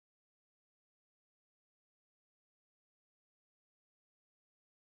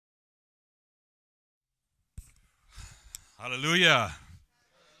Hallelujah.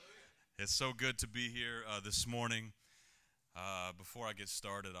 It's so good to be here this morning. Before I get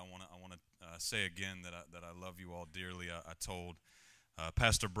started, I want to say again that I love you all dearly. I told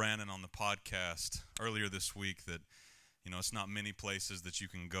Pastor Brandon on the podcast earlier this week that it's not many places that you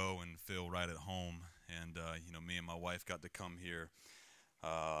can go and feel right at home. And me and my wife got to come here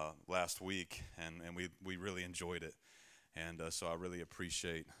last week, and we really enjoyed it. And so I really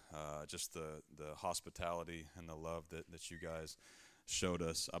appreciate just the hospitality and the love that you guys showed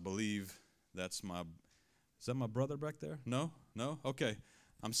us. I believe is that my brother back there? No? Okay.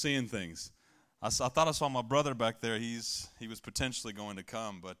 I'm seeing things. I thought I saw my brother back there. He was potentially going to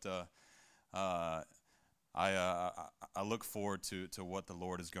come, but I look forward to what the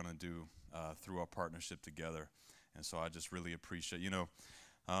Lord is going to do through our partnership together. And so I just really appreciate,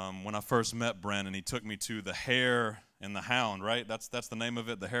 when I first met Brandon, he took me to the Hare and the Hound, right? That's the name of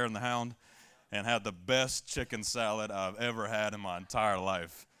it, the Hare and the Hound, and had the best chicken salad I've ever had in my entire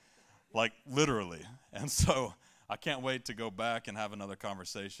life, like literally. And so I can't wait to go back and have another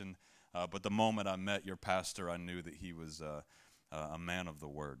conversation. But the moment I met your pastor, I knew that he was a man of the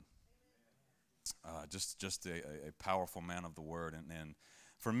Word, just a powerful man of the Word. And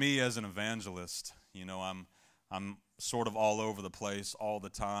for me as an evangelist, I'm sort of all over the place all the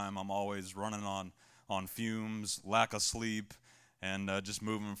time. I'm always running on fumes, lack of sleep, and just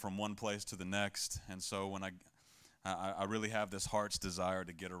moving from one place to the next. And so when I really have this heart's desire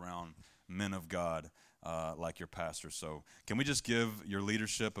to get around men of God like your pastor. So can we just give your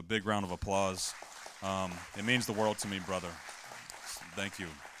leadership a big round of applause? It means the world to me, brother. Thank you.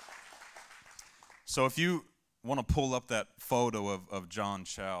 So if you want to pull up that photo of John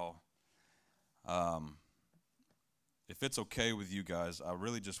Chow, if it's okay with you guys, I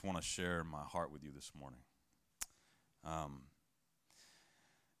really just want to share my heart with you this morning.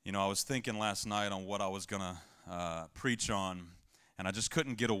 I was thinking last night on what I was going to preach on, and I just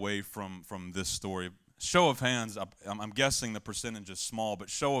couldn't get away from this story. Show of hands, I'm guessing the percentage is small, but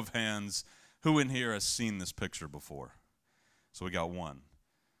show of hands, who in here has seen this picture before? So we got one.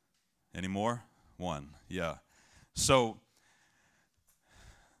 Any more? One, yeah. So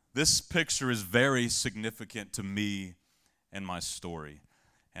this picture is very significant to me and my story,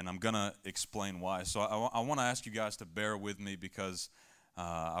 and I'm going to explain why. So I want to ask you guys to bear with me because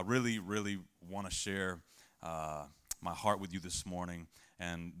I really, really want to share my heart with you this morning,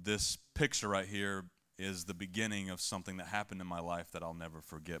 and this picture right here is the beginning of something that happened in my life that I'll never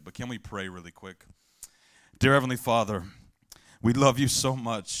forget. But can we pray really quick? Dear Heavenly Father, we love you so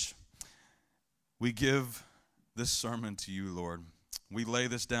much. We give this sermon to you, Lord. We lay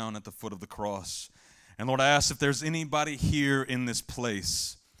this down at the foot of the cross. And Lord, I ask if there's anybody here in this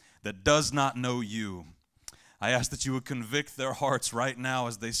place that does not know you, I ask that you would convict their hearts right now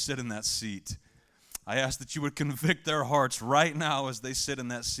as they sit in that seat. I ask that you would convict their hearts right now as they sit in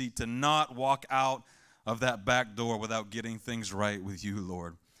that seat to not walk out of that back door without getting things right with you,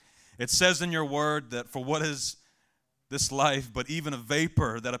 Lord. It says in your word that for what is this life but even a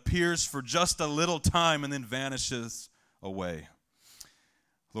vapor that appears for just a little time and then vanishes away.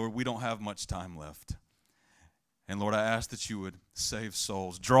 Lord, we don't have much time left. And Lord, I ask that you would save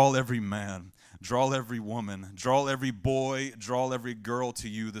souls. Draw every man, draw every woman, draw every boy, draw every girl to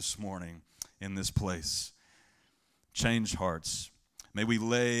you this morning in this place. Change hearts. May we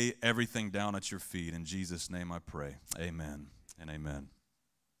lay everything down at your feet. In Jesus' name I pray. Amen and amen.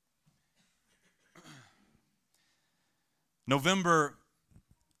 November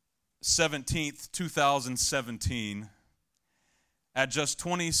 17th, 2017, at just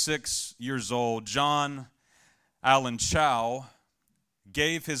 26 years old, John Allen Chow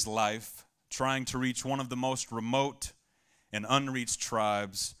gave his life trying to reach one of the most remote and unreached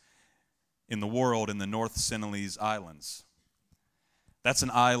tribes in the world in the North Sinhalese Islands. That's an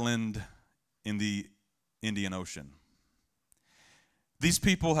island in the Indian Ocean. These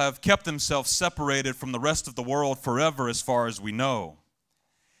people have kept themselves separated from the rest of the world forever as far as we know.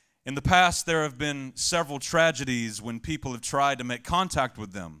 In the past, there have been several tragedies when people have tried to make contact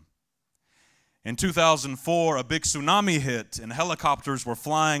with them. In 2004, a big tsunami hit and helicopters were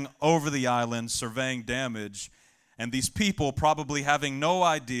flying over the island surveying damage, and these people, probably having no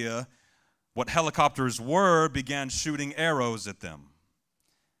idea what helicopters were, began shooting arrows at them.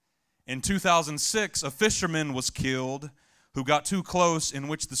 In 2006, a fisherman was killed who got too close, in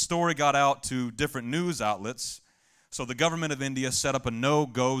which the story got out to different news outlets. So the government of India set up a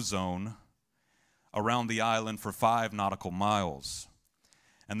no-go zone around the island for 5 nautical miles.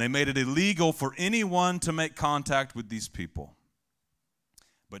 And they made it illegal for anyone to make contact with these people.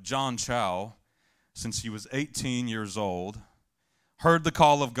 But John Chow, since he was 18 years old, heard the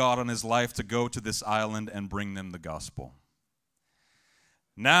call of God on his life to go to this island and bring them the gospel.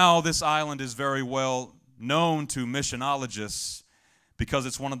 Now this island is very well known to missionologists because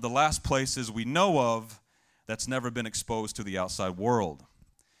it's one of the last places we know of that's never been exposed to the outside world.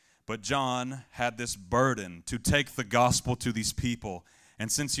 But John had this burden to take the gospel to these people.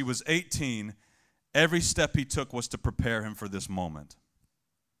 And since he was 18, every step he took was to prepare him for this moment.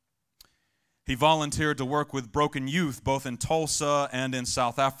 He volunteered to work with broken youth both in Tulsa and in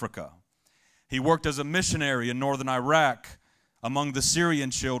South Africa. He worked as a missionary in northern Iraq among the Syrian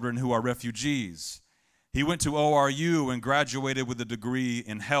children who are refugees. He went to ORU and graduated with a degree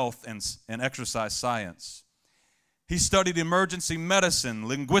in health and exercise science. He studied emergency medicine,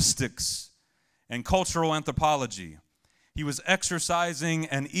 linguistics, and cultural anthropology. He was exercising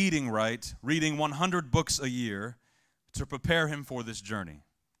and eating right, reading 100 books a year to prepare him for this journey.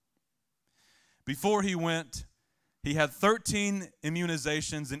 Before he went, he had 13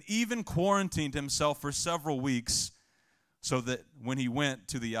 immunizations and even quarantined himself for several weeks so that when he went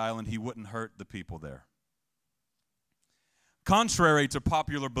to the island, he wouldn't hurt the people there. Contrary to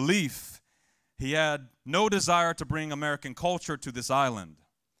popular belief, he had no desire to bring American culture to this island.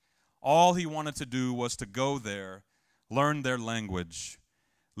 All he wanted to do was to go there, learn their language,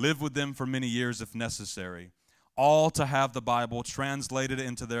 live with them for many years if necessary, all to have the Bible translated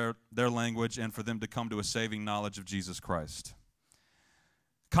into their language and for them to come to a saving knowledge of Jesus Christ.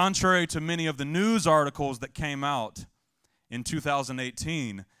 Contrary to many of the news articles that came out in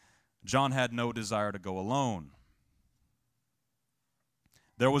 2018, John had no desire to go alone.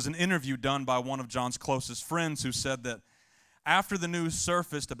 There was an interview done by one of John's closest friends who said that after the news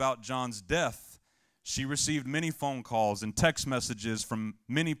surfaced about John's death, she received many phone calls and text messages from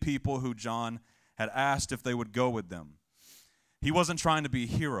many people who John had asked if they would go with them. He wasn't trying to be a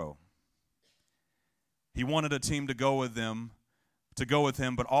hero. He wanted a team to go with him,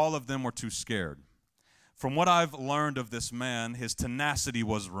 but all of them were too scared. From what I've learned of this man, his tenacity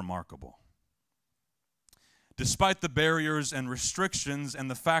was remarkable. Despite the barriers and restrictions and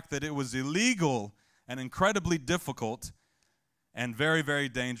the fact that it was illegal and incredibly difficult and very, very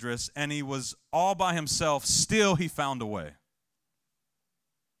dangerous, and he was all by himself, still he found a way.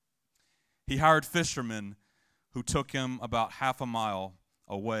 He hired fishermen who took him about half a mile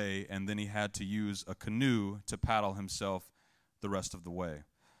away, and then he had to use a canoe to paddle himself the rest of the way.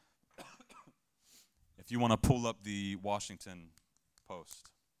 If you want to pull up the Washington Post.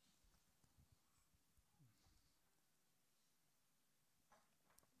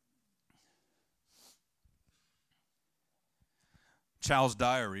 Chow's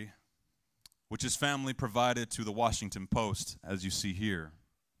diary, which his family provided to the Washington Post, as you see here,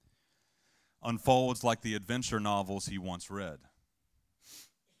 unfolds like the adventure novels he once read.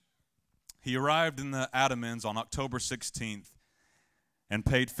 He arrived in the Andaman's on October 16th and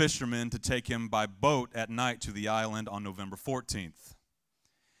paid fishermen to take him by boat at night to the island on November 14th,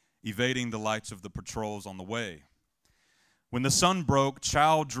 evading the lights of the patrols on the way. When the sun broke,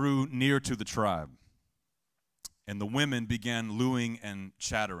 Chow drew near to the tribe, and the women began looing and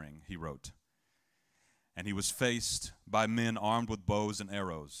chattering, he wrote. And he was faced by men armed with bows and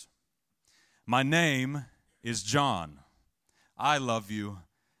arrows. My name is John. I love you,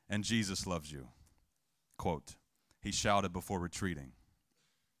 and Jesus loves you. Quote, he shouted before retreating.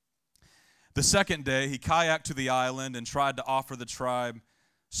 The second day, he kayaked to the island and tried to offer the tribe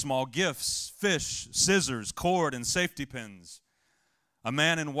small gifts, fish, scissors, cord, and safety pins. A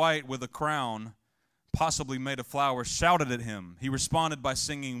man in white with a crown, possibly made of flowers, shouted at him. He responded by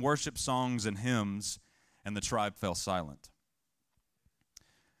singing worship songs and hymns, and the tribe fell silent.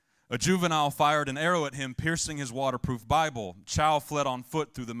 A juvenile fired an arrow at him, piercing his waterproof Bible. Chow fled on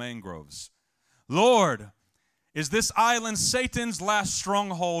foot through the mangroves. Lord, is this island Satan's last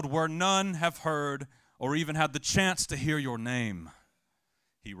stronghold where none have heard or even had the chance to hear your name?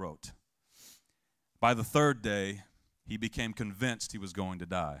 He wrote. By the third day, he became convinced he was going to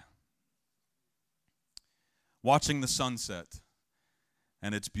die. Watching the sunset,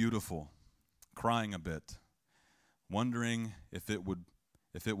 and it's beautiful, crying a bit, wondering if it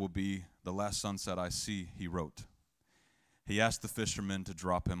will be the last sunset I see, he wrote. He asked the fishermen to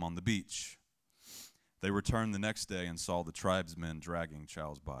drop him on the beach. They returned the next day and saw the tribesmen dragging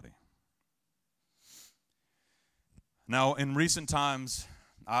Chow's body. Now, in recent times,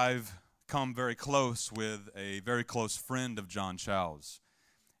 I've come very close with a very close friend of John Chow's,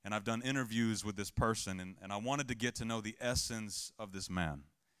 and I've done interviews with this person, and I wanted to get to know the essence of this man,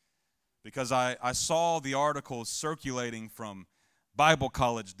 because I saw the articles circulating from Bible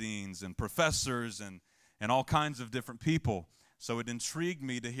college deans and professors and all kinds of different people. So it intrigued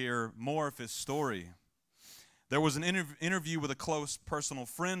me to hear more of his story. There was an interview with a close personal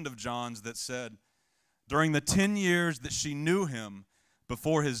friend of John's that said, during the 10 years that she knew him,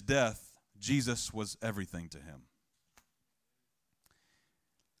 before his death, Jesus was everything to him.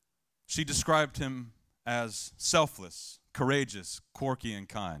 She described him as selfless, courageous, quirky, and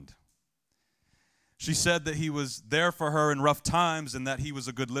kind. She said that he was there for her in rough times and that he was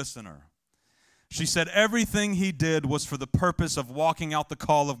a good listener. She said everything he did was for the purpose of walking out the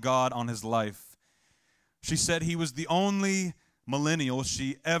call of God on his life. She said he was the only millennial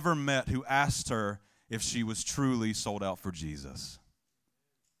she ever met who asked her if she was truly sold out for Jesus.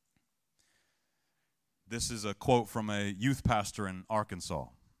 This is a quote from a youth pastor in Arkansas.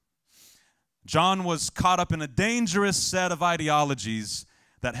 John was caught up in a dangerous set of ideologies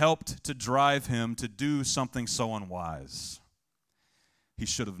that helped to drive him to do something so unwise. He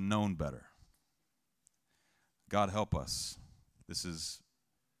should have known better. God help us. This is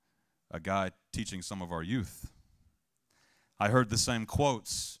a guy teaching some of our youth. I heard the same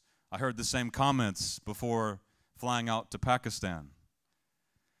quotes. I heard the same comments before flying out to Pakistan,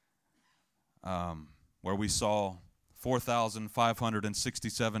 where we saw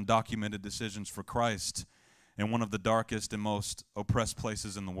 4,567 documented decisions for Christ in one of the darkest and most oppressed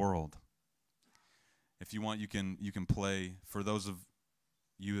places in the world. If you want, you can play, for those of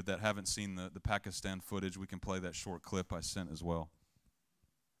you that haven't seen the Pakistan footage, we can play that short clip I sent as well.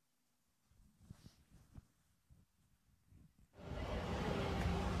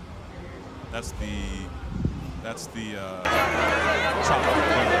 That's the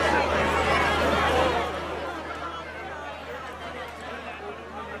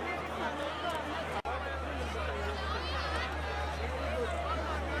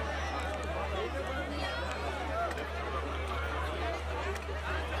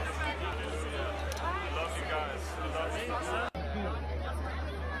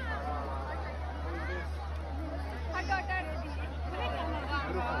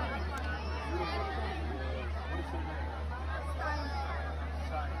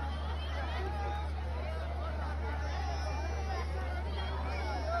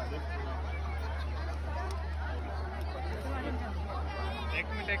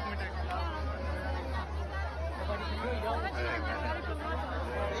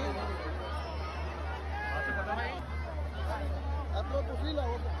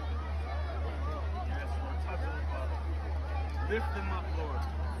Lift them up, Lord.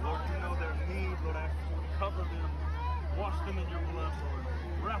 Lord, you know their need. Lord, I ask you to cover them. Wash them in your blood, Lord.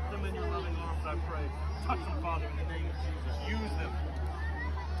 Wrap them in your loving arms, I pray. Touch them, Father, in the name of Jesus. Use them.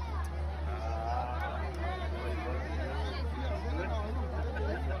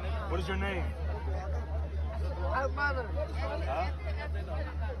 What is your name? I'm brother. Huh?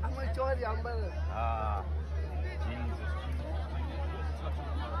 I'm a story, I'm brother. Jesus.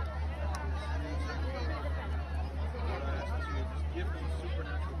 Give them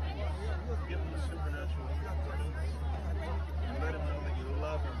supernatural peace. Give them supernatural presence. And let them know that you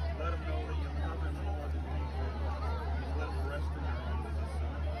love them. Let them know that you love them more than anything. Just let them rest in your arms this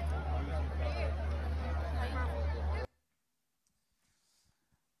Father.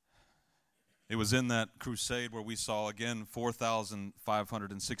 It was in that crusade where we saw, again,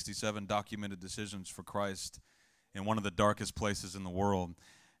 4,567 documented decisions for Christ in one of the darkest places in the world.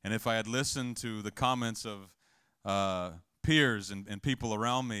 And if I had listened to the comments of peers and people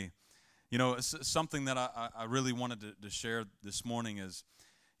around me, you know, something that I really wanted to share this morning is,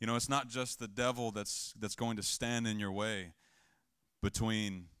 you know, it's not just the devil that's going to stand in your way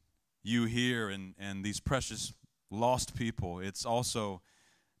between you here and these precious lost people. It's also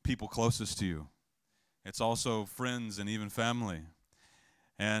people closest to you. It's also friends and even family.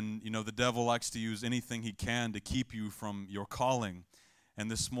 And, you know, the devil likes to use anything he can to keep you from your calling. And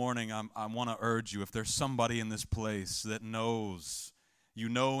this morning, I want to urge you, if there's somebody in this place that knows, you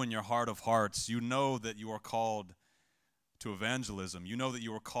know in your heart of hearts, you know that you are called to evangelism. You know that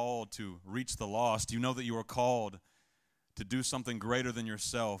you are called to reach the lost. You know that you are called to do something greater than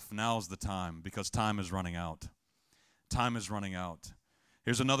yourself. Now's the time, because time is running out. Time is running out.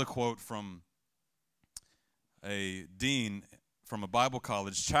 Here's another quote from a dean from a Bible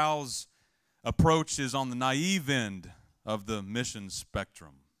college. Chow's approach is on the naive end of the mission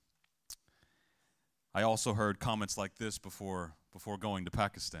spectrum. I also heard comments like this before going to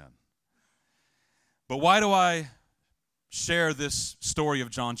Pakistan. But why do I share this story of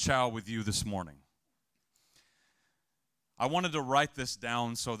John Chow with you this morning? I wanted to write this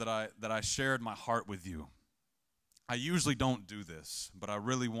down so that I shared my heart with you. I usually don't do this, but I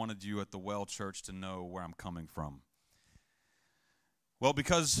really wanted you at the Well Church to know where I'm coming from. Well,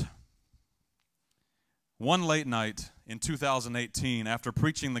 because one late night in 2018, after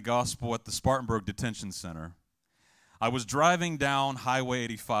preaching the gospel at the Spartanburg Detention Center, I was driving down Highway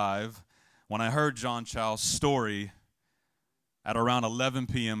 85 when I heard John Chow's story at around 11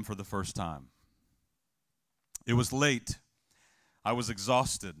 p.m. for the first time. It was late. I was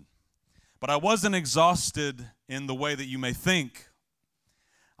exhausted. But I wasn't exhausted in the way that you may think.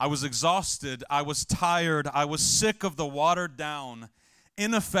 I was exhausted. I was tired. I was sick of the watered down,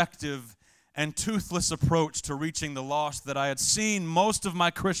 ineffective, and toothless approach to reaching the lost that I had seen most of my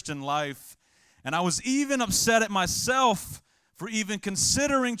Christian life. And I was even upset at myself for even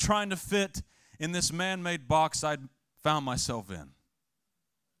considering trying to fit in this man-made box I'd found myself in.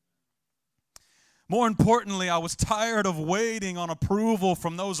 More importantly, I was tired of waiting on approval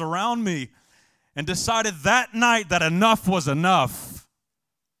from those around me and decided that night that enough was enough.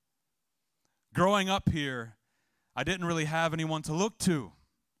 Growing up here, I didn't really have anyone to look to.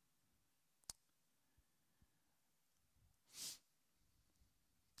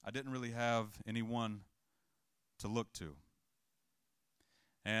 I didn't really have anyone to look to.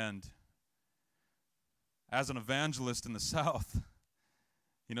 And as an evangelist in the South,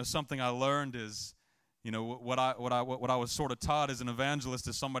 something I learned is, what I was sort of taught as an evangelist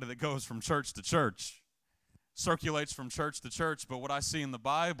is somebody that goes from church to church, circulates from church to church. But what I see in the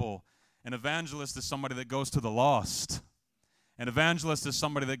Bible, an evangelist is somebody that goes to the lost. An evangelist is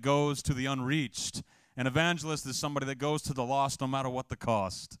somebody that goes to the unreached. An evangelist is somebody that goes to the lost no matter what the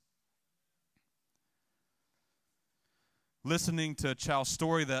cost. Listening to Chow's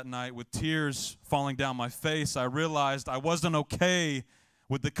story that night with tears falling down my face, I realized I wasn't okay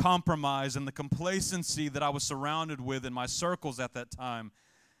with the compromise and the complacency that I was surrounded with in my circles at that time,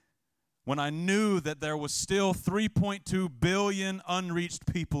 when I knew that there was still 3.2 billion unreached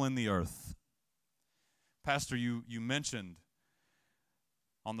people in the earth. Pastor, you mentioned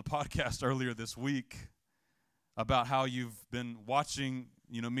on the podcast earlier this week about how you've been watching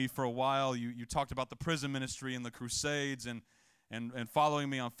me for a while. You talked about the prison ministry and the crusades and following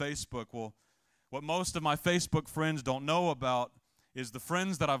me on Facebook. Well, what most of my Facebook friends don't know about is the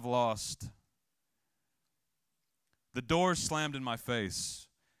friends that I've lost. The doors slammed in my face.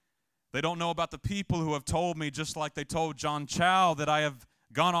 They don't know about the people who have told me, just like they told John Chow, that I have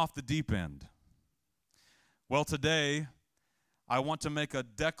gone off the deep end. Well, today, I want to make a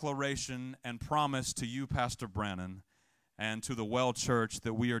declaration and promise to you, Pastor Brannon, and to the Well Church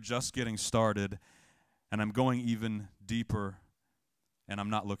that we are just getting started, and I'm going even deeper, and I'm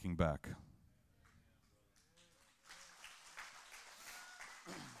not looking back.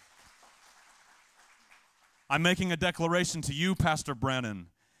 I'm making a declaration to you, Pastor Brannon,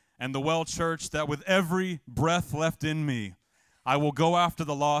 and the Well Church, that with every breath left in me, I will go after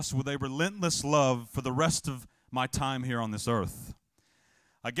the lost with a relentless love for the rest of my time here on this earth.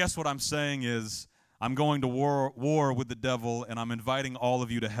 I guess what I'm saying is I'm going to war with the devil, and I'm inviting all of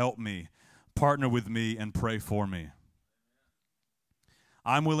you to help me, partner with me, and pray for me.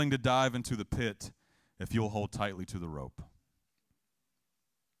 I'm willing to dive into the pit if you'll hold tightly to the rope.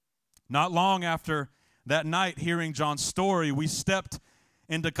 Not long after that night, hearing John's story, we stepped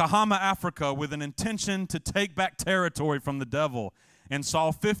into Kahama, Africa, with an intention to take back territory from the devil, and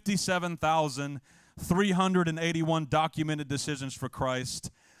saw 57,381 documented decisions for Christ,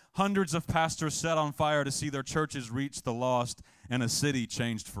 hundreds of pastors set on fire to see their churches reach the lost, and a city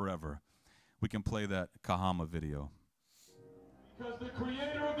changed forever. We can play that Kahama video. Because the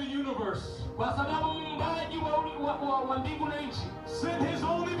creator of the universe sent his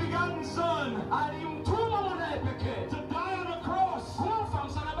only begotten son to die on a cross so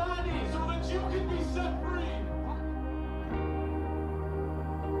that you can be set free.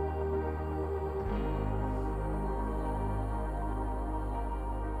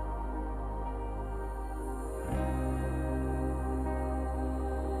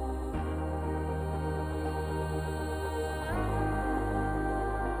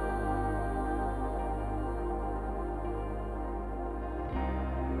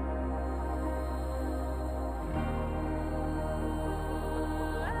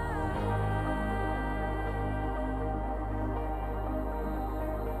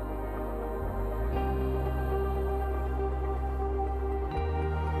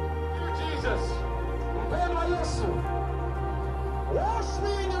 Wash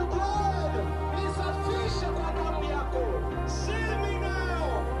me in your blood. Nisafishe kwa damu yako. Seal me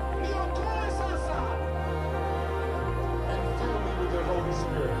now. Niokoe sasa. And fill me with your Holy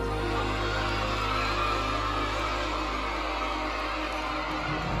Spirit.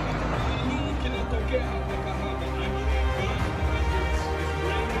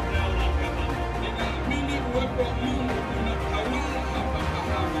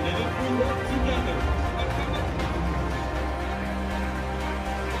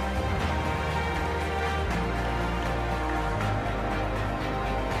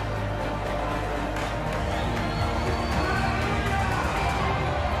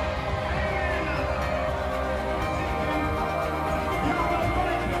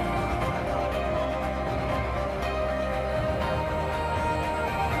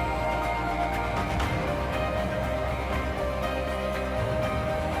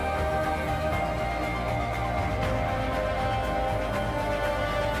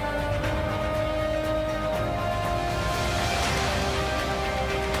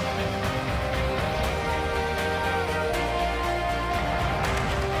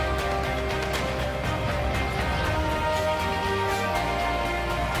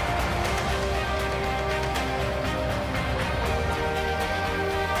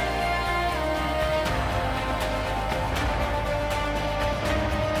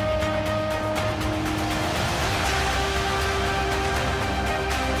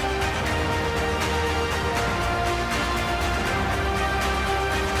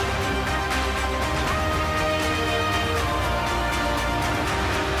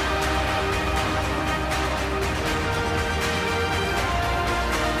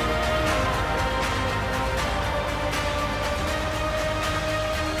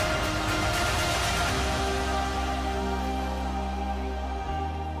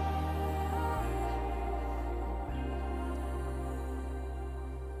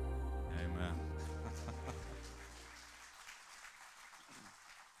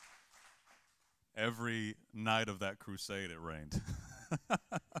 every night of that crusade, it rained.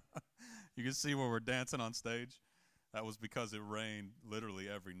 You can see where we're dancing on stage. That was because it rained literally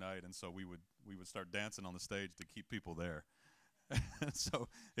every night, and so we would start dancing on the stage to keep people there. So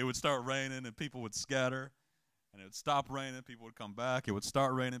it would start raining, and people would scatter, and it would stop raining, people would come back. It would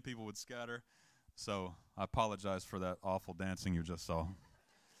start raining, people would scatter. So I apologize for that awful dancing you just saw.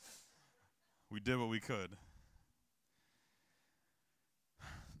 We did what we could.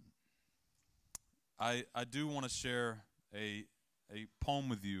 I do want to share a poem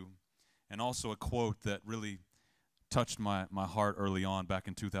with you, and also a quote that really touched my heart early on back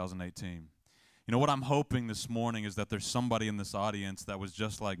in 2018. You know, what I'm hoping this morning is that there's somebody in this audience that was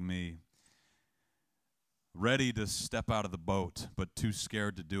just like me, ready to step out of the boat, but too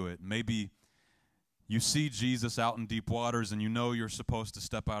scared to do it. Maybe you see Jesus out in deep waters, and you know you're supposed to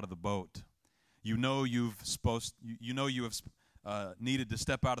step out of the boat. You know you have needed to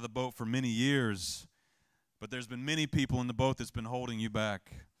step out of the boat for many years, but there's been many people in the boat that's been holding you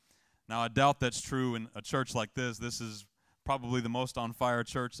back. Now, I doubt that's true in a church like this. This is probably the most on fire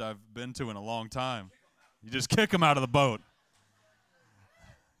church I've been to in a long time. You just kick them out of the boat.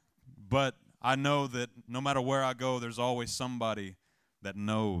 But I know that no matter where I go, there's always somebody that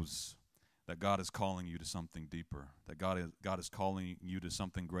knows that God is calling you to something deeper, that God is calling you to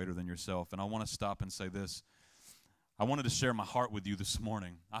something greater than yourself. And I want to stop and say this. I wanted to share my heart with you this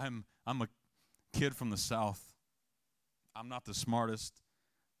morning. I'm a kid from the South. I'm not the smartest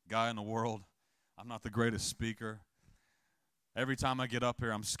guy in the world. I'm not the greatest speaker. Every time I get up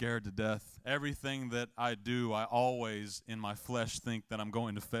here, I'm scared to death. Everything that I do, I always, in my flesh, think that I'm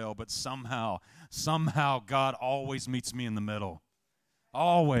going to fail. But somehow, God always meets me in the middle.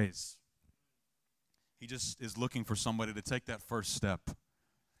 Always. He just is looking for somebody to take that first step.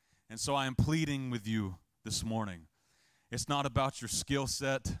 And so I am pleading with you this morning. It's not about your skill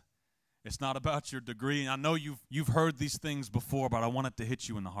set. It's not about your degree. I know you've heard these things before, but I want it to hit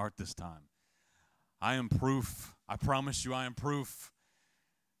you in the heart this time. I am proof. I promise you I am proof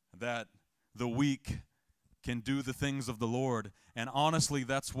that the weak can do the things of the Lord. And honestly,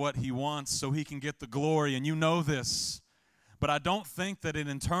 that's what He wants, so He can get the glory. And you know this. But I don't think that it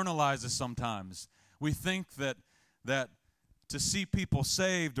internalizes sometimes. We think that to see people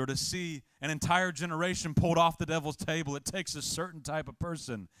saved or to see an entire generation pulled off the devil's table, it takes a certain type of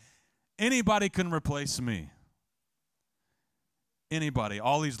person. Anybody can replace me. Anybody.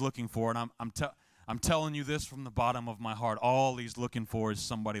 All He's looking for, and I'm telling you this from the bottom of my heart, all He's looking for is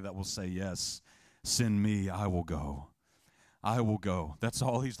somebody that will say, yes, send me, I will go. I will go. That's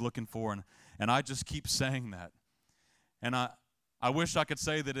all He's looking for, and I just keep saying that. And I wish I could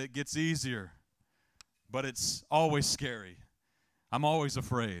say that it gets easier, but it's always scary. I'm always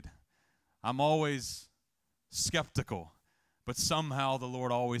afraid. I'm always skeptical. But somehow the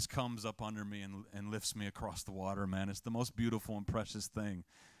Lord always comes up under me and lifts me across the water, man. It's the most beautiful and precious thing.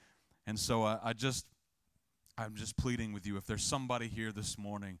 And so I'm just pleading with you. If there's somebody here this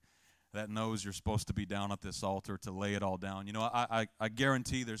morning that knows you're supposed to be down at this altar to lay it all down, you know, I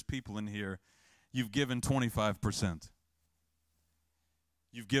guarantee there's people in here, you've given 25%.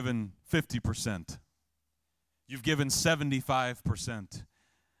 You've given 50%. You've given 75%.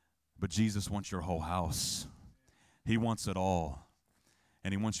 But Jesus wants your whole house. He wants it all.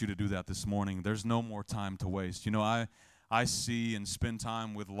 And He wants you to do that this morning. There's no more time to waste. You know, I see and spend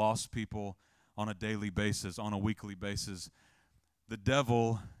time with lost people on a daily basis, on a weekly basis. The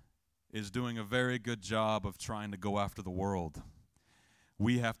devil is doing a very good job of trying to go after the world.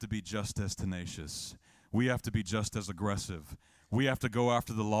 We have to be just as tenacious. We have to be just as aggressive. We have to go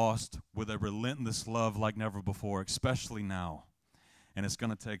after the lost with a relentless love like never before, especially now. And it's going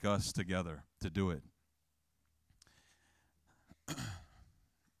to take us together to do it.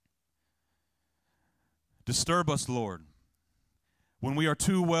 Disturb us, Lord, when we are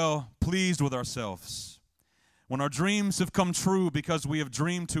too well pleased with ourselves, when our dreams have come true because we have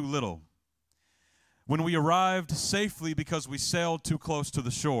dreamed too little, when we arrived safely because we sailed too close to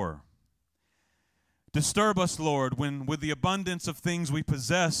the shore. Disturb us, Lord, when with the abundance of things we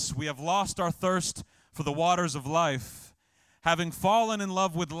possess, we have lost our thirst for the waters of life. Having fallen in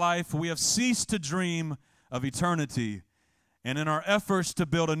love with life, we have ceased to dream of eternity. And in our efforts to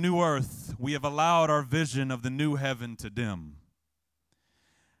build a new earth, we have allowed our vision of the new heaven to dim.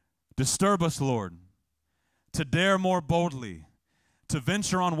 Disturb us, Lord, to dare more boldly, to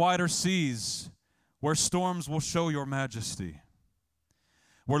venture on wider seas where storms will show your majesty.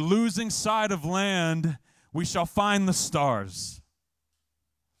 Where losing sight of land, we shall find the stars.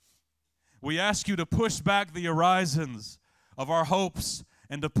 We ask you to push back the horizons of our hopes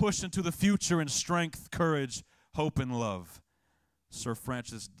and to push into the future in strength, courage, hope, and love. Sir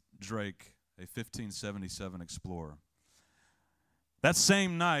Francis Drake, a 1577 Explorer. That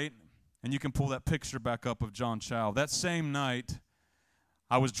same night, and you can pull that picture back up of John Chau, that same night,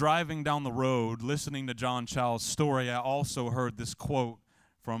 I was driving down the road listening to John Chau's story. I also heard this quote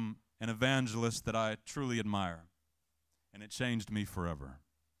from an evangelist that I truly admire, and it changed me forever.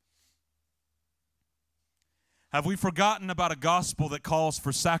 Have we forgotten about a gospel that calls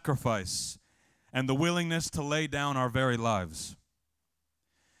for sacrifice and the willingness to lay down our very lives?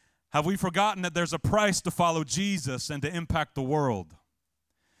 Have we forgotten that there's a price to follow Jesus and to impact the world?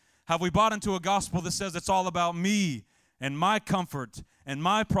 Have we bought into a gospel that says it's all about me and my comfort and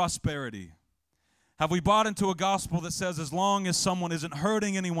my prosperity? Have we bought into a gospel that says as long as someone isn't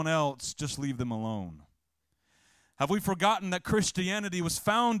hurting anyone else, just leave them alone? Have we forgotten that Christianity was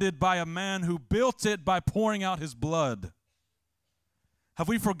founded by a man who built it by pouring out his blood? Have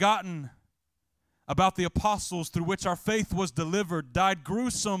we forgotten about the apostles through which our faith was delivered, died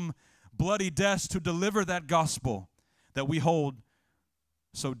gruesome, bloody deaths to deliver that gospel that we hold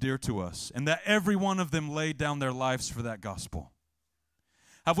so dear to us, and that every one of them laid down their lives for that gospel?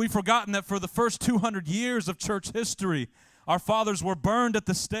 Have we forgotten that for the first 200 years of church history, our fathers were burned at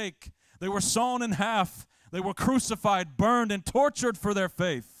the stake, they were sawn in half, they were crucified, burned, and tortured for their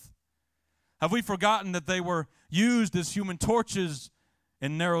faith? Have we forgotten that they were used as human torches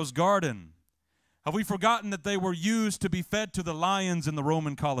in Nero's garden? Have we forgotten that they were used to be fed to the lions in the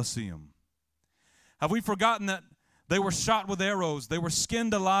Roman Colosseum? Have we forgotten that they were shot with arrows, they were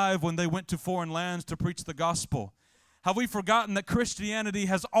skinned alive when they went to foreign lands to preach the gospel? Have we forgotten that Christianity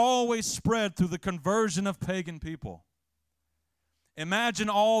has always spread through the conversion of pagan people? Imagine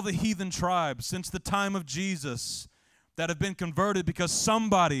all the heathen tribes since the time of Jesus that have been converted because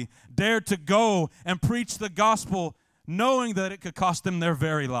somebody dared to go and preach the gospel knowing that it could cost them their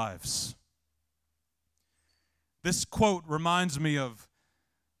very lives. This quote reminds me of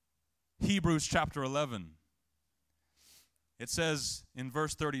Hebrews chapter 11. It says in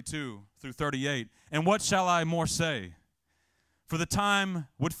verse 32 through 38, "And what shall I more say? For the time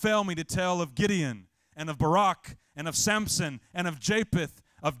would fail me to tell of Gideon and of Barak and of Samson and of Japheth,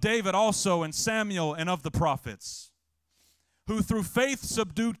 of David also and Samuel and of the prophets, who through faith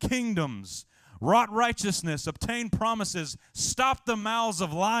subdued kingdoms, wrought righteousness, obtained promises, stopped the mouths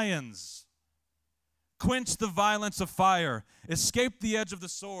of lions, quenched the violence of fire, escaped the edge of the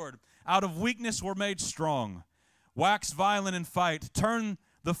sword, out of weakness were made strong, waxed violent in fight, turned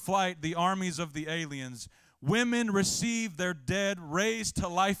the flight the armies of the aliens. Women received their dead raised to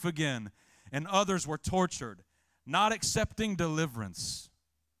life again, and others were tortured, not accepting deliverance."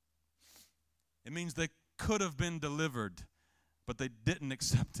 It means they could have been delivered, but they didn't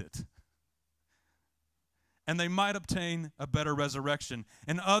accept it. And they might obtain a better resurrection.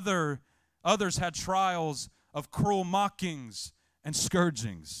 And others had trials of cruel mockings and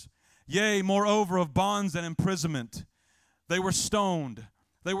scourgings. Yea, moreover, of bonds and imprisonment. They were stoned.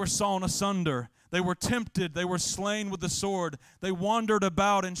 They were sawn asunder. They were tempted. They were slain with the sword. They wandered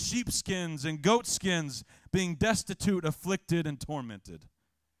about in sheepskins and goatskins, being destitute, afflicted, and tormented,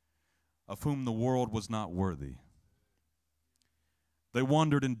 of whom the world was not worthy. They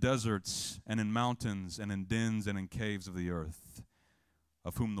wandered in deserts and in mountains and in dens and in caves of the earth,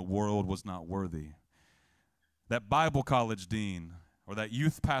 of whom the world was not worthy. That Bible college dean or that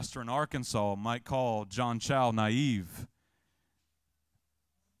youth pastor in Arkansas might call John Chau naive.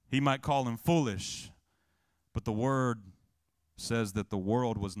 He might call him foolish, but the word says that the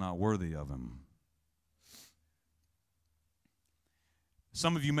world was not worthy of him.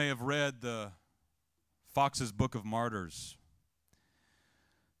 Some of you may have read the Fox's Book of Martyrs.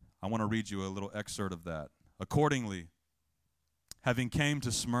 I want to read you a little excerpt of that. "Accordingly, having came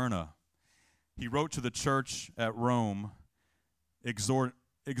to Smyrna, he wrote to the church at Rome,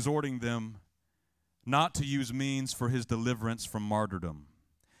 exhorting them not to use means for his deliverance from martyrdom,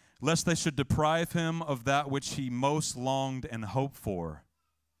 lest they should deprive him of that which he most longed and hoped for.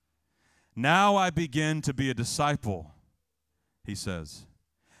 Now I begin to be a disciple," he says.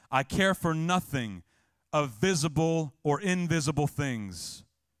 "I care for nothing of visible or invisible things,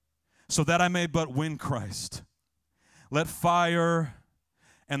 so that I may but win Christ. Let fire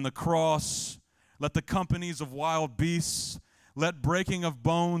and the cross, let the companies of wild beasts, let breaking of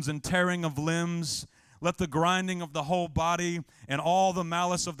bones and tearing of limbs, let the grinding of the whole body and all the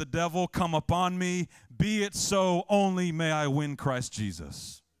malice of the devil come upon me. Be it so, only may I win Christ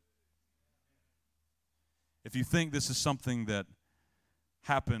Jesus." If you think this is something that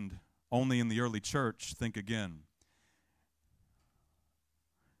happened only in the early church, think again.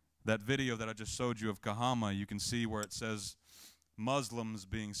 That video that I just showed you of Kahama, you can see where it says Muslims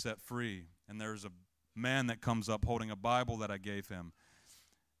being set free. And there's a man that comes up holding a Bible that I gave him.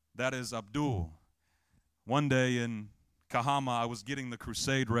 That is Abdul. One day in Kahama, I was getting the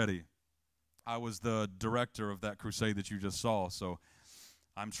crusade ready. I was the director of that crusade that you just saw. So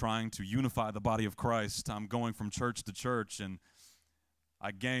I'm trying to unify the body of Christ. I'm going from church to church, and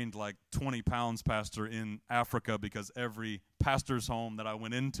I gained like 20 pounds, Pastor, in Africa because every pastor's home that I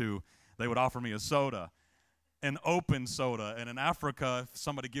went into, they would offer me a soda, an open soda. And in Africa, if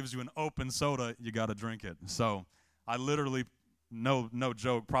somebody gives you an open soda, you got to drink it. So I literally, no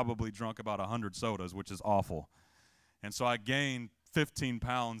joke, probably drunk about 100 sodas, which is awful. And so I gained 15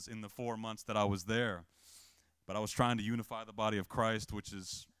 pounds in the 4 months that I was there. But I was trying to unify the body of Christ, which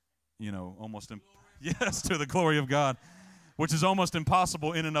is, almost, yes, to the glory of God, which is almost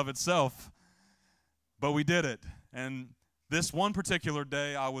impossible in and of itself. But we did it. And this one particular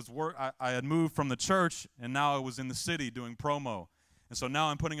day, I had moved from the church, and now I was in the city doing promo. And so now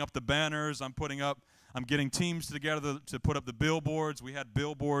I'm putting up the banners. I'm getting teams together to put up the billboards. We had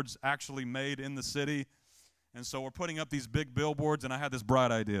billboards actually made in the city. And so we're putting up these big billboards, and I had this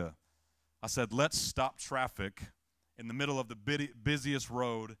bright idea. I said, let's stop traffic in the middle of the busiest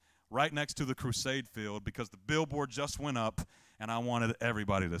road right next to the crusade field because the billboard just went up, and I wanted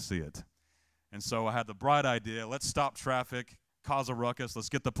everybody to see it. And so I had the bright idea, let's stop traffic, cause a ruckus, let's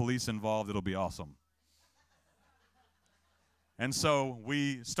get the police involved, it'll be awesome. And so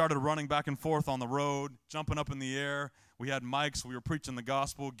we started running back and forth on the road, jumping up in the air. We had mics, we were preaching the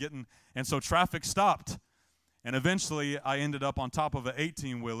gospel, and so traffic stopped. And eventually, I ended up on top of an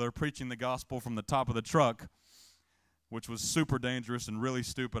 18-wheeler preaching the gospel from the top of the truck, which was super dangerous and really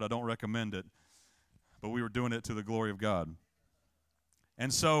stupid. I don't recommend it. But we were doing it to the glory of God.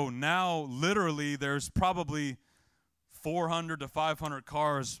 And so now, literally, there's probably 400 to 500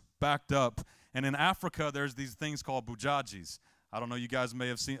 cars backed up. And in Africa, there's these things called bujajis. I don't know, you guys may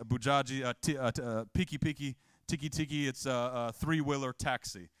have seen a bujaji, piki, tiki. It's a three-wheeler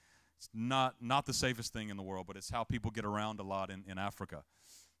taxi. It's not the safest thing in the world, but it's how people get around a lot in Africa.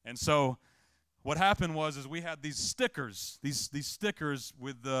 And so what happened was we had these stickers, these stickers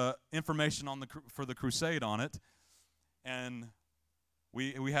with the information for the crusade on it. And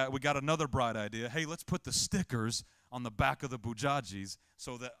we got another bright idea. Hey, let's put the stickers on the back of the bujajis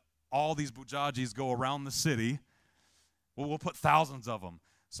so that all these bujajis go around the city. Well, we'll put thousands of them.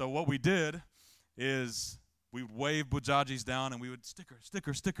 So what we did is we would wave bujajis down, and we would sticker,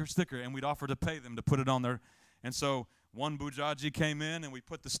 and we'd offer to pay them to put it on there. And so one bujaji came in, and we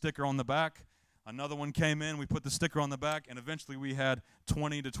put the sticker on the back. Another one came in, we put the sticker on the back, and eventually we had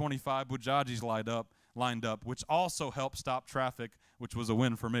 20 to 25 bujajis lined up, which also helped stop traffic, which was a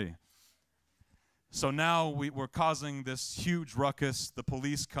win for me. So now we're causing this huge ruckus. The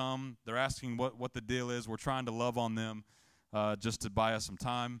police come. They're asking what the deal is. We're trying to love on them just to buy us some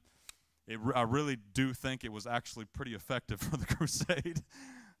time. I really do think it was actually pretty effective for the crusade.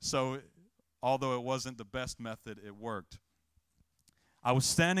 So although it wasn't the best method, it worked. I was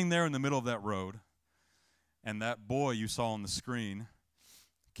standing there in the middle of that road, and that boy you saw on the screen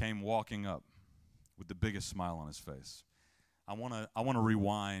came walking up with the biggest smile on his face. I want to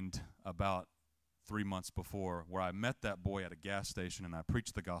rewind about 3 months before, where I met that boy at a gas station, and I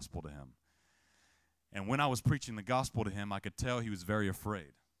preached the gospel to him. And when I was preaching the gospel to him, I could tell he was very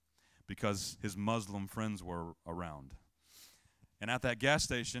afraid, because his Muslim friends were around. And at that gas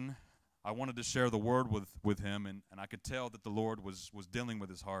station, I wanted to share the word with him, and I could tell that the Lord was dealing with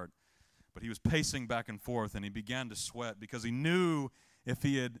his heart. But he was pacing back and forth, and he began to sweat because he knew if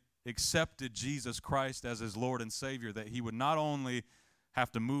he had accepted Jesus Christ as his Lord and Savior, that he would not only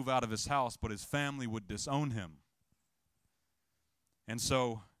have to move out of his house, but his family would disown him. And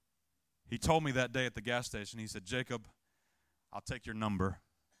so he told me that day at the gas station, he said, Jacob, I'll take your number.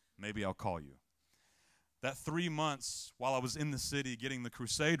 Maybe I'll call you. That 3 months while I was in the city getting the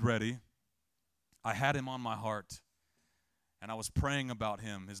crusade ready, I had him on my heart, and I was praying about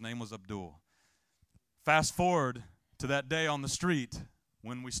him. His name was Abdul. Fast forward to that day on the street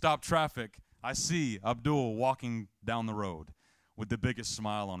when we stopped traffic, I see Abdul walking down the road with the biggest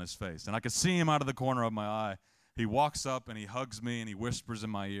smile on his face. And I could see him out of the corner of my eye. He walks up and he hugs me and he whispers in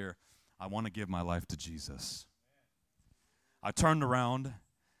my ear, I want to give my life to Jesus. I turned around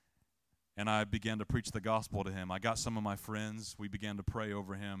and I began to preach the gospel to him. I got some of my friends. We began to pray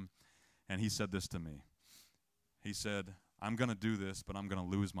over him. And he said this to me. He said, I'm going to do this, but I'm going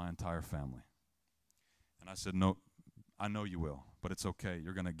to lose my entire family. And I said, no, I know you will, but it's okay.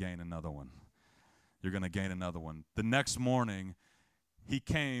 You're going to gain another one. You're going to gain another one. The next morning, he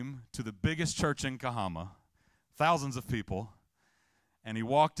came to the biggest church in Kahama, thousands of people, and he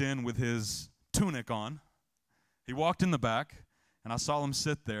walked in with his tunic on. He walked in the back, and I saw him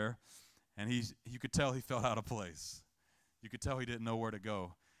sit there, and you could tell he felt out of place. You could tell he didn't know where to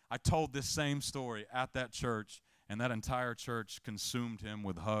go. I told this same story at that church, and that entire church consumed him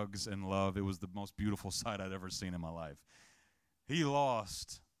with hugs and love. It was the most beautiful sight I'd ever seen in my life. He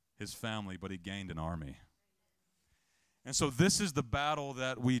lost his family, but he gained an army. And so this is the battle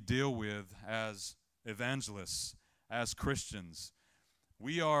that we deal with as evangelists, as Christians.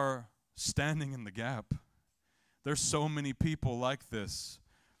 We are standing in the gap. There's so many people like this.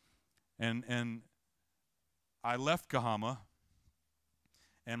 And I left Kahama,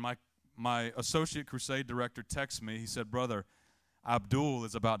 and my associate crusade director texted me. He said, "Brother, Abdul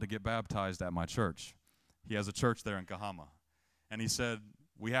is about to get baptized at my church." He has a church there in Kahama. And he said,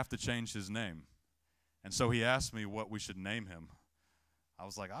 "We have to change his name." And so he asked me what we should name him. I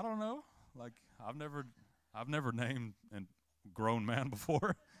was like, "I don't know. Like, I've never named a grown man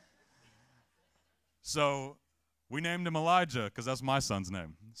before." So we named him Elijah because that's my son's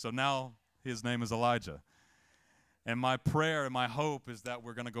name. So now his name is Elijah. And my prayer and my hope is that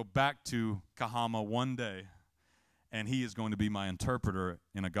we're going to go back to Kahama one day, and he is going to be my interpreter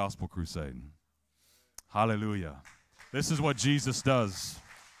in a gospel crusade. Hallelujah. This is what Jesus does.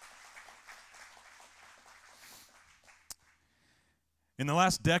 In the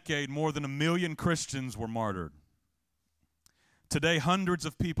last decade, more than 1 million Christians were martyred. Today, hundreds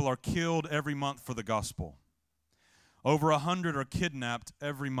of people are killed every month for the gospel. Over 100 are kidnapped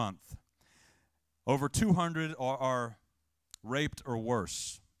every month. Over 200 are raped or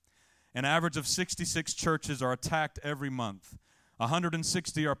worse. An average of 66 churches are attacked every month.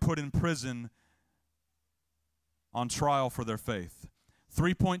 160 are put in prison on trial for their faith.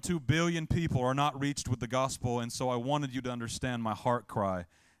 3.2 billion people are not reached with the gospel, and so I wanted you to understand my heart cry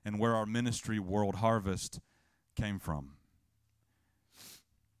and where our ministry, World Harvest, came from.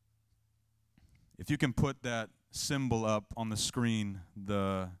 If you can put that symbol up on the screen,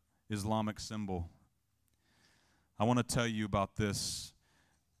 the Islamic symbol, I want to tell you about this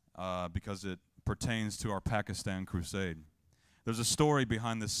because it pertains to our Pakistan crusade. There's a story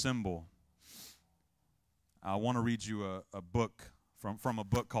behind this symbol. I want to read you a book from a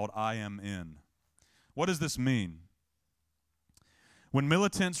book called I Am In. What does this mean? When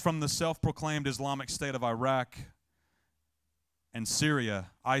militants from the self-proclaimed Islamic State of Iraq and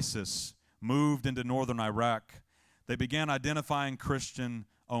Syria, ISIS, moved into northern Iraq, they began identifying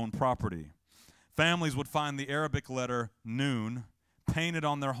Christian-owned property. Families would find the Arabic letter Noon painted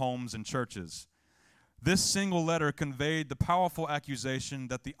on their homes and churches. This single letter conveyed the powerful accusation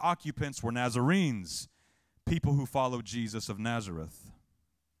that the occupants were Nazarenes, people who followed Jesus of Nazareth,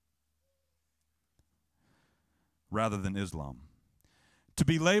 rather than Islam. To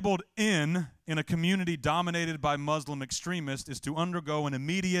be labeled in a community dominated by Muslim extremists is to undergo an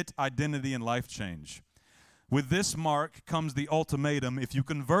immediate identity and life change. With this mark comes the ultimatum: if you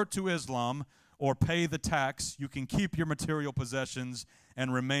convert to Islam or pay the tax, you can keep your material possessions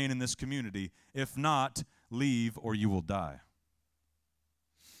and remain in this community. If not, leave or you will die.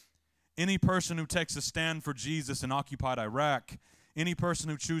 Any person who takes a stand for Jesus in occupied Iraq, any person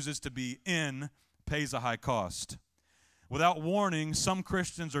who chooses to be in, pays a high cost. Without warning, some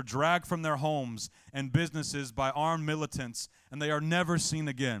Christians are dragged from their homes and businesses by armed militants, and they are never seen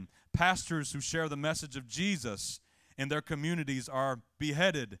again. Pastors who share the message of Jesus in their communities are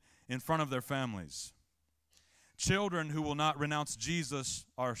beheaded in front of their families. Children who will not renounce Jesus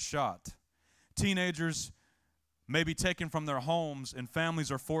are shot. Teenagers may be taken from their homes, and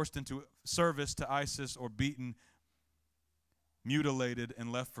families are forced into service to ISIS or beaten, mutilated,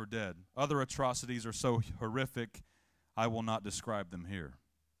 and left for dead. Other atrocities are so horrific, I will not describe them here.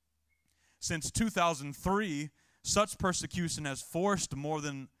 Since 2003, such persecution has forced more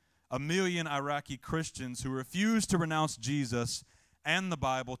than 1 million Iraqi Christians who refuse to renounce Jesus and the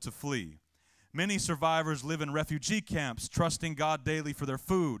Bible to flee. Many survivors live in refugee camps, trusting God daily for their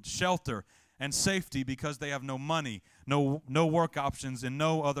food, shelter, and safety because they have no money, no work options, and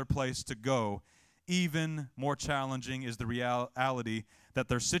no other place to go. Even more challenging is the reality that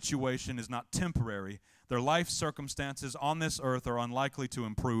their situation is not temporary. Their life circumstances on this earth are unlikely to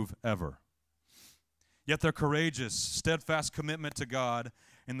improve ever. Yet their courageous, steadfast commitment to God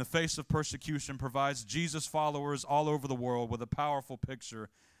in the face of persecution provides Jesus followers all over the world with a powerful picture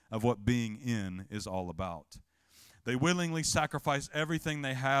of what being in is all about. They willingly sacrifice everything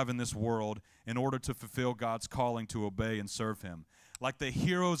they have in this world in order to fulfill God's calling to obey and serve Him. Like the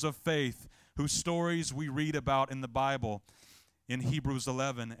heroes of faith whose stories we read about in the Bible in Hebrews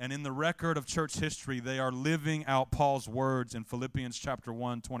 11, and in the record of church history, they are living out Paul's words in Philippians chapter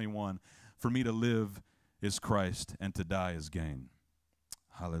 1:21, "For me to live is Christ, and to die is gain."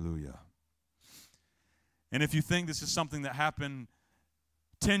 Hallelujah. And if you think this is something that happened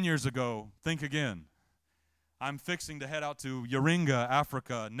 10 years ago, think again. I'm fixing to head out to Yoringa,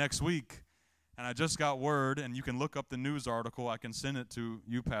 Africa next week. And I just got word, and you can look up the news article, I can send it to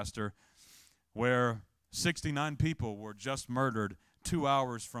you, Pastor, where 69 people were just murdered 2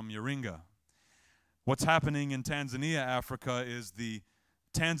 hours from Yoringa. What's happening in Tanzania, Africa, is the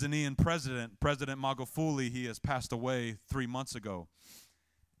Tanzanian president, President Magufuli, he has passed away 3 months ago.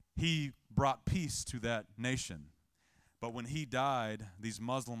 He brought peace to that nation. But when he died, these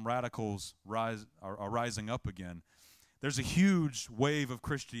Muslim radicals are rising up again. There's a huge wave of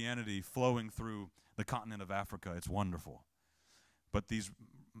Christianity flowing through the continent of Africa. It's wonderful. But these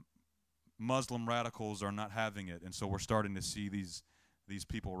Muslim radicals are not having it, and so we're starting to see these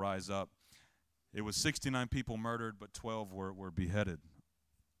people rise up. It was 69 people murdered, but 12 were beheaded.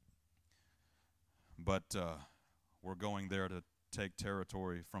 But we're going there to take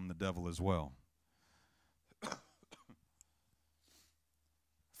territory from the devil as well.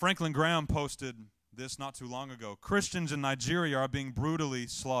 Franklin Graham posted this not too long ago. Christians in Nigeria are being brutally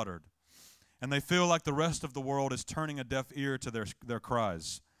slaughtered, and they feel like the rest of the world is turning a deaf ear to their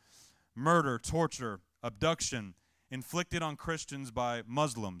cries. Murder, torture, abduction inflicted on Christians by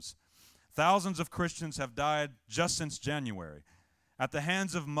Muslims. Thousands of Christians have died just since January at the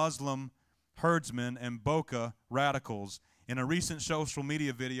hands of Muslim herdsmen and Boko radicals. In a recent social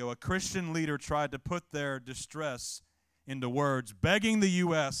media video, a Christian leader tried to put their distress into words, begging the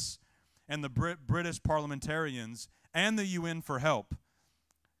U.S. and the British parliamentarians and the UN for help.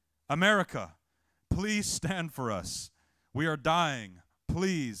 America, please stand for us. We are dying.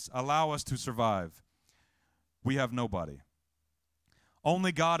 Please allow us to survive. We have nobody.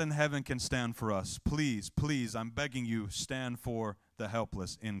 Only God in heaven can stand for us. Please, please, I'm begging you, stand for the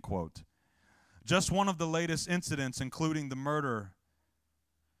helpless, end quote. Just one of the latest incidents, including the murder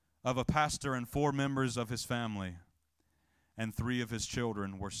of a pastor and 4 members of his family and 3 of his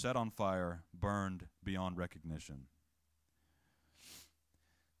children, were set on fire, burned beyond recognition.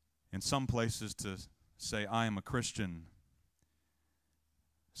 In some places, to say, I am a Christian,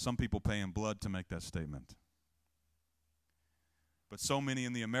 some people pay in blood to make that statement. But so many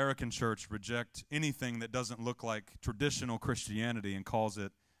in the American church reject anything that doesn't look like traditional Christianity and calls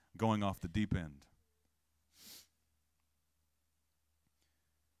it going off the deep end.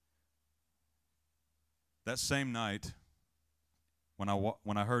 That same night, when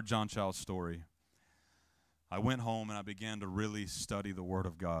I heard John Child's story, I went home and I began to really study the Word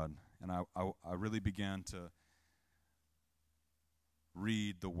of God. And I really began to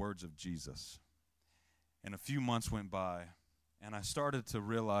read the words of Jesus. And a few months went by, and I started to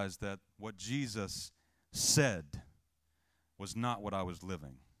realize that what Jesus said was not what I was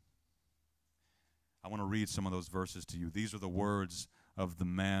living. I want to read some of those verses to you. These are the words of the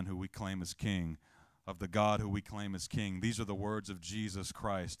man who we claim as king, of the God who we claim as king. These are the words of Jesus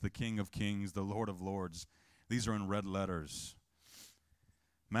Christ, the King of kings, the Lord of lords. These are in red letters.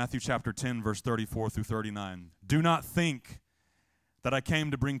 Matthew chapter 10, verse 34 through 39. Do not think that I came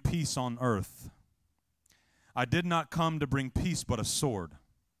to bring peace on earth. I did not come to bring peace, but a sword.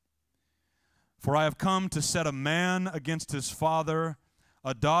 For I have come to set a man against his father,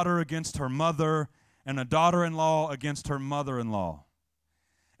 a daughter against her mother, and a daughter-in-law against her mother-in-law.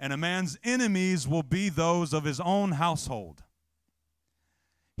 And a man's enemies will be those of his own household.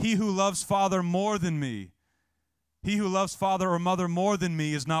 He who loves father more than me, he who loves father or mother more than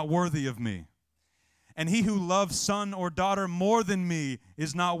me is not worthy of me. And he who loves son or daughter more than me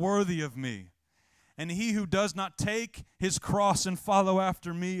is not worthy of me. And he who does not take his cross and follow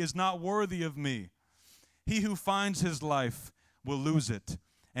after me is not worthy of me. He who finds his life will lose it,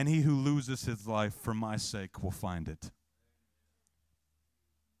 and he who loses his life for my sake will find it.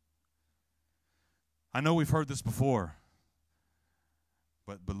 I know we've heard this before,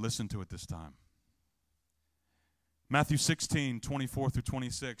 but listen to it this time. Matthew 16, 24 through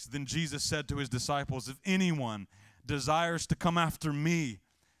 26. Then Jesus said to his disciples, if anyone desires to come after me,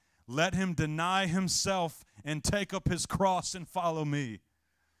 let him deny himself and take up his cross and follow me.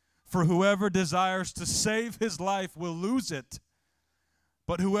 For whoever desires to save his life will lose it,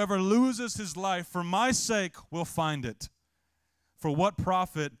 but whoever loses his life for my sake will find it. For what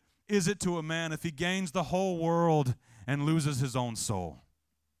profit is it to a man if he gains the whole world and loses his own soul?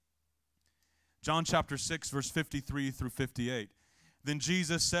 John chapter 6, verse 53 through 58. Then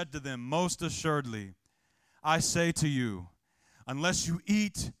Jesus said to them, most assuredly, I say to you, unless you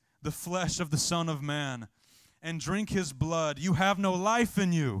eat the flesh of the Son of Man and drink his blood, you have no life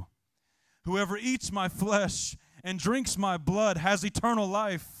in you. Whoever eats my flesh and drinks my blood has eternal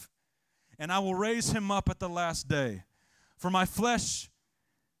life, and I will raise him up at the last day. For my flesh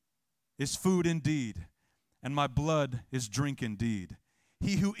is food indeed, and my blood is drink indeed.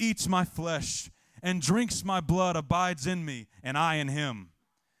 He who eats my flesh and drinks my blood abides in me, and I in him.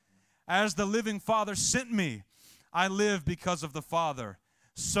 As the living Father sent me, I live because of the Father.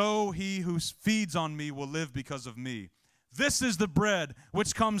 So he who feeds on me will live because of me. This is the bread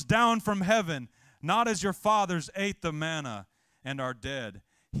which comes down from heaven, not as your fathers ate the manna and are dead.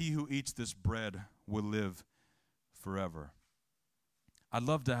 He who eats this bread will live forever. I'd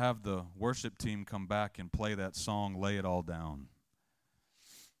love to have the worship team come back and play that song, Lay It All Down.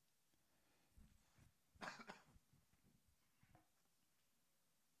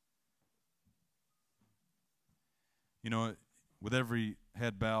 You know, with every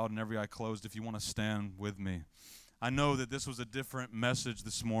head bowed and every eye closed, if you want to stand with me. I know that this was a different message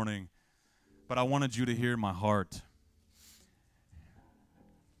this morning, but I wanted you to hear my heart.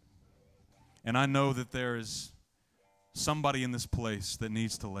 And I know that there is somebody in this place that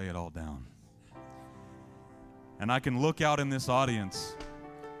needs to lay it all down. And I can look out in this audience.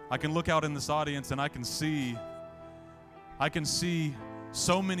 I can look out in this audience and I can see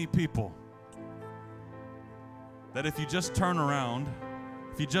so many people that if you just turn around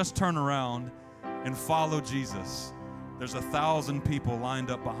and follow Jesus, there's 1,000 people lined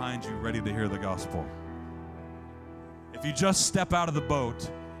up behind you ready to hear the gospel. If you just step out of the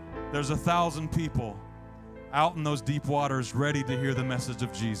boat, there's 1,000 people out in those deep waters ready to hear the message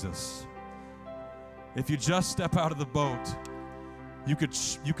of Jesus. If you just step out of the boat, you could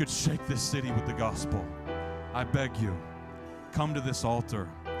shake this city with the gospel. I beg you, come to this altar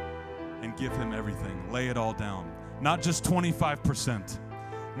and give him everything. Lay it all down. Not just 25%,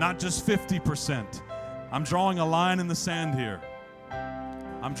 not just 50%. I'm drawing a line in the sand here.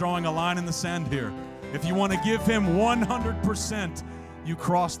 If you want to give him 100%, you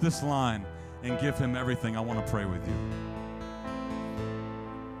cross this line and give him everything. I want to pray with you.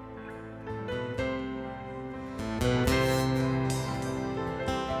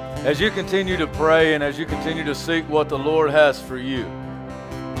 As you continue to pray and as you continue to seek what the Lord has for you,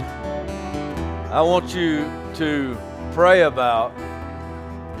 I want you to pray about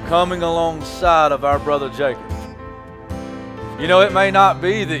coming alongside of our brother Jacob. You know, it may not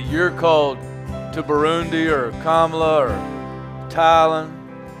be that you're called to Burundi or Kamala or Thailand.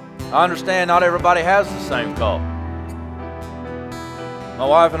 I understand not everybody has the same call. My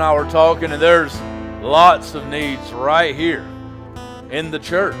wife and I were talking, and there's lots of needs right here in the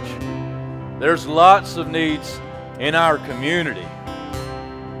church. There's lots of needs in our community.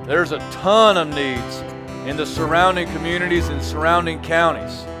 There's a ton of needs in the surrounding communities and surrounding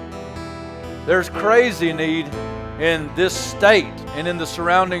counties. There's crazy need in this state and in the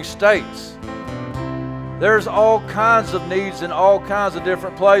surrounding states. There's all kinds of needs in all kinds of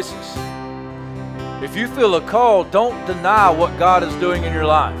different places. If you feel a call, don't deny what God is doing in your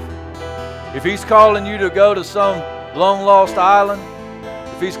life. If He's calling you to go to some long-lost island,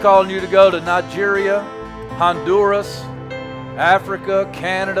 if He's calling you to go to Nigeria, Honduras, Africa,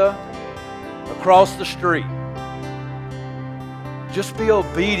 Canada, across the street, just be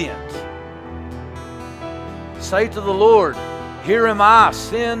obedient. Say to the Lord, "Here am I,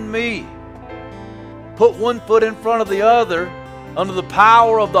 send me." Put one foot in front of the other under the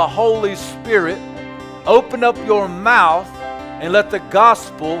power of the Holy Spirit. Open up your mouth and let the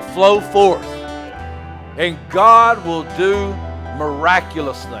gospel flow forth. And God will do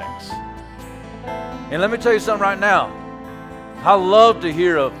miraculous things. And let me tell you something right now. I love to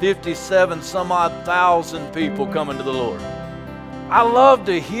hear of 57 some odd thousand people coming to the Lord. I love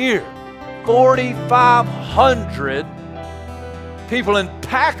to hear 4,500 people in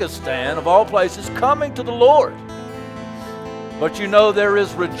Pakistan, of all places, coming to the Lord. But you know, there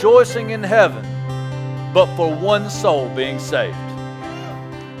is rejoicing in heaven but for one soul being saved.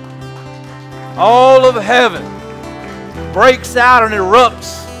 All of heaven breaks out and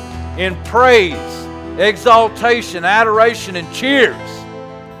erupts in praise, exaltation, adoration, and cheers,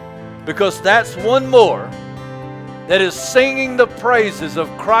 because that's one more that is singing the praises of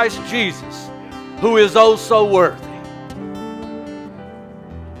Christ Jesus, who is oh so worthy.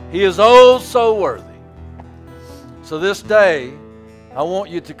 He is oh so worthy. So this day, I want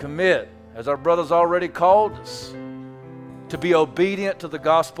you to commit, as our brothers already called us, to be obedient to the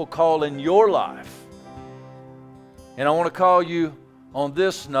gospel call in your life. And I want to call you on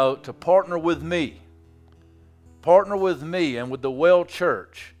this note to partner with me. Partner with me and with the Well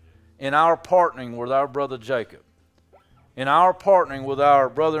Church in our partnering with our brother Jacob. In our partnering with our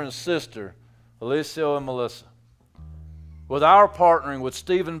brother and sister, Alicia and Melissa. With our partnering with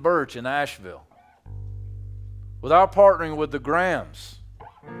Stephen Birch in Asheville. With our partnering with the Grahams.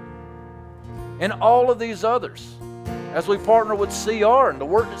 And all of these others. As we partner with CR and the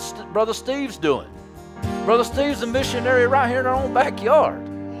work that Brother Steve's doing. Brother Steve's a missionary right here in our own backyard.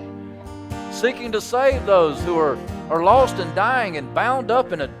 seeking to save those who are lost and dying and bound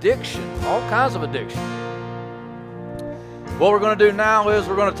up in addiction, all kinds of addiction. What we're going to do now is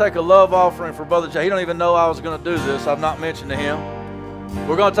we're going to take a love offering for Brother Jay. He don't even know I was going to do this. I've not mentioned to him.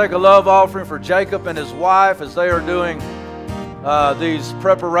 We're going to take a love offering for Jacob and his wife as they are doing these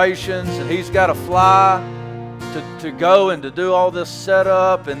preparations, and he's got to fly to go and to do all this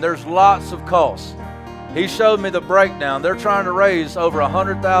setup, and there's lots of costs. He showed me the breakdown. They're trying to raise over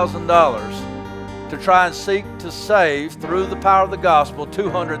 $100,000 to try and seek to save, through the power of the gospel,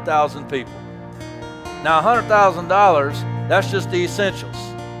 200,000 people. Now, $100,000, that's just the essentials.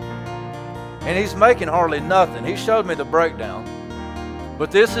 And he's making hardly nothing. He showed me the breakdown.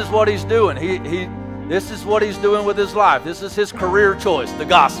 But this is what he's doing. This is what he's doing with his life. This is his career choice, the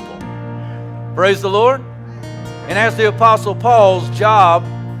gospel. Praise the Lord. And as the Apostle Paul's job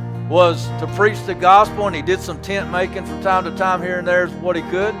was to preach the gospel, and he did some tent making from time to time here and there is what he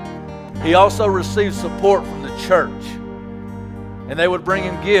could, he also received support from the church. And they would bring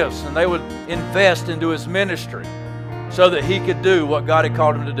him gifts, and they would invest into his ministry so that he could do what God had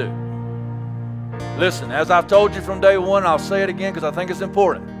called him to do. Listen, as I've told you from day one, I'll say it again because I think it's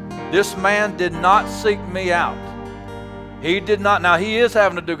important. This man did not seek me out. He did not. Now, he is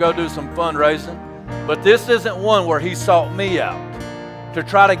having to go do some fundraising, but this isn't one where he sought me out to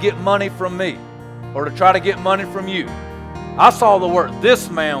try to get money from me or to try to get money from you. I saw the work this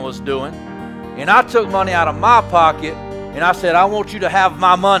man was doing, and I took money out of my pocket, and I said, I want you to have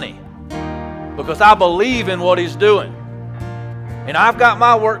my money because I believe in what he's doing. And I've got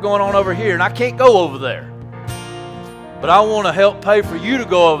my work going on over here, and I can't go over there. But I want to help pay for you to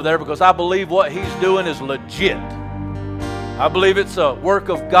go over there because I believe what he's doing is legit. I believe it's a work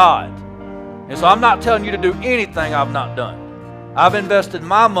of God. And so I'm not telling you to do anything I've not done. I've invested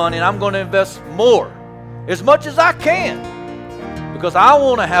my money, and I'm going to invest more, as much as I can, because I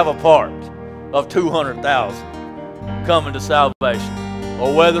want to have a part of 200,000 coming to salvation,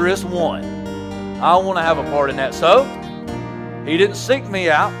 or whether it's one. I want to have a part in that. So he didn't seek me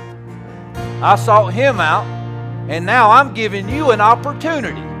out. I sought him out, and now I'm giving you an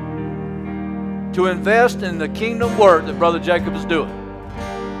opportunity to invest in the kingdom work that Brother Jacob is doing.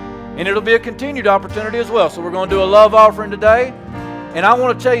 And it'll be a continued opportunity as well. So we're going to do a love offering today. And I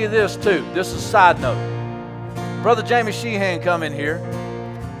want to tell you this too. This is a side note. Brother Jamie Sheehan come in here.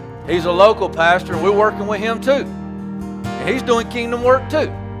 He's a local pastor, and we're working with him too. And he's doing kingdom work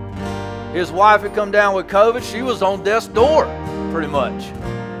too. His wife had come down with COVID. She was on death's door, pretty much.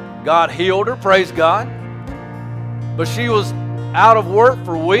 God healed her, praise God. But she was out of work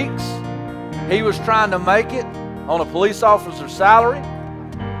for weeks. He was trying to make it on a police officer's salary.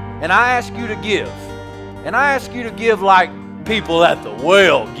 And I ask you to give. And I ask you to give like people at the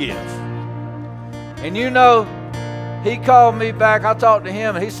well give. And you know, he called me back. I talked to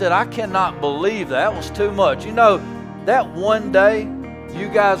him, and he said, I cannot believe that was too much. You know, that one day you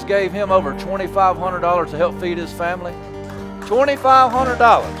guys gave him over $2,500 to help feed his family.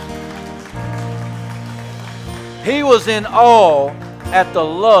 $2,500. He was in awe at the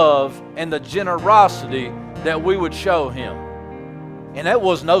love and the generosity that we would show him. And that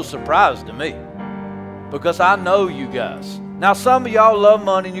was no surprise to me, because I know you guys. Now, some of y'all love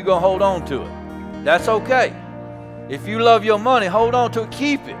money and you're going to hold on to it. That's okay. If you love your money, hold on to it,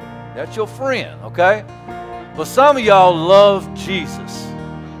 keep it. That's your friend, okay? But some of y'all love Jesus.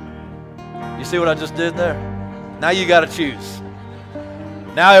 You see what I just did there? Now you got to choose.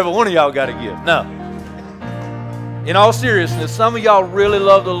 Now every one of y'all got to give. No. In all seriousness, some of y'all really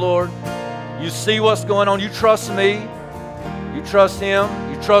love the Lord. You see what's going on. You trust me. You trust Him.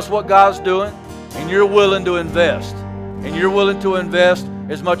 You trust what God's doing. And you're willing to invest. And you're willing to invest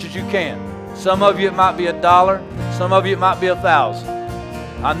as much as you can. Some of you it might be $1. Some of you it might be 1,000.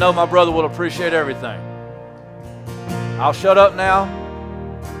 I know my brother will appreciate everything. I'll shut up now,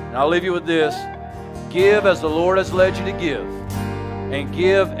 and I'll leave you with this. Give as the Lord has led you to give. And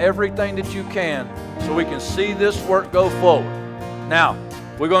give everything that you can so we can see this work go forward. Now,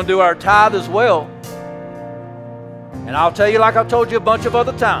 we're going to do our tithe as well. And I'll tell you like I've told you a bunch of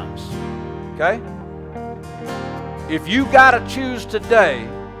other times. Okay? If you got to choose today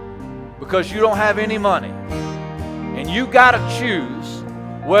because you don't have any money, and you got to choose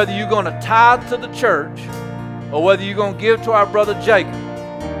whether you're going to tithe to the church or whether you're going to give to our brother Jacob.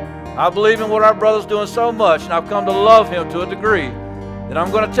 I believe in what our brother's doing so much, and I've come to love him to a degree that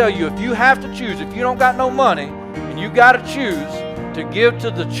I'm going to tell you, if you have to choose, if you don't got no money, and you got to choose to give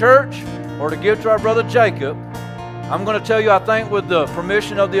to the church or to give to our brother Jacob, I'm going to tell you, I think with the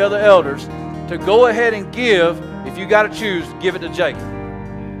permission of the other elders, to go ahead and give. If you got to choose, give it to Jacob.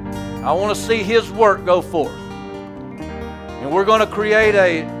 I want to see his work go forth. And we're going to create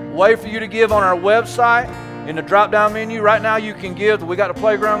way for you to give on our website. In the drop-down menu, right now you can give. We got a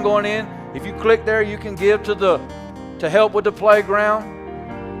playground going in. If you click there, you can give to help with the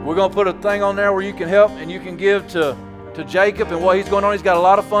playground. We're going to put a thing on there where you can help, and you can give to Jacob and what he's going on. He's got a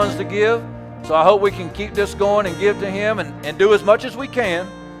lot of funds to give. So I hope we can keep this going and give to him and do as much as we can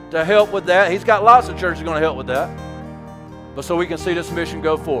to help with that. He's got lots of churches going to help with that. But so we can see this mission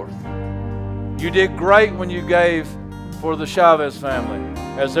go forth. You did great when you gave for the Chavez family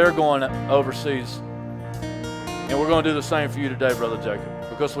as they're going overseas. And we're going to do the same for you today, Brother Jacob,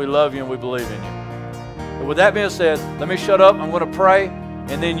 because we love you and we believe in you. But with that being said, let me shut up. I'm going to pray,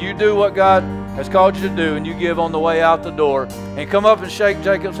 and then you do what God has called you to do, and you give on the way out the door. And come up and shake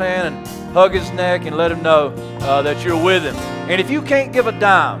Jacob's hand and hug his neck and let him know that you're with him. And if you can't give a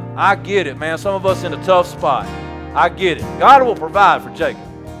dime, I get it, man. Some of us in a tough spot. I get it. God will provide for Jacob.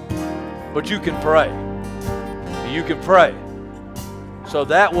 But you can pray. You can pray. So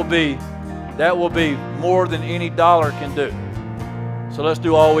that will be more than any dollar can do. So let's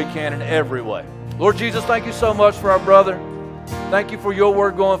do all we can in every way. Lord Jesus, thank you so much for our brother. Thank you for your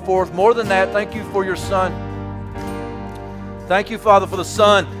word going forth. More than that, thank you for your son. Thank you, Father, for the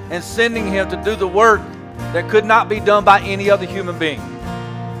Son and sending him to do the work that could not be done by any other human being.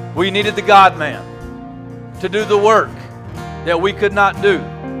 We needed the God-man to do the work that we could not do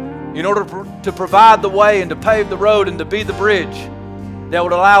in order to provide the way and to pave the road and to be the bridge that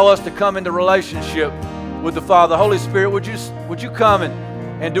would allow us to come into relationship with the Father. Holy Spirit, would you come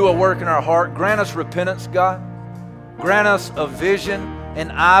and do a work in our heart? Grant us repentance, God. Grant us a vision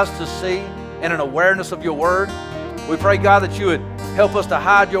and eyes to see and an awareness of your word. We pray, God, that you would help us to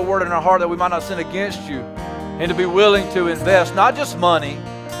hide your word in our heart that we might not sin against you, and to be willing to invest not just money,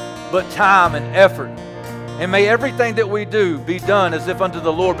 but time and effort. And may everything that we do be done as if unto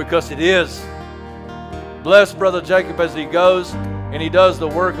the Lord, because it is. Bless Brother Jacob as he goes and he does the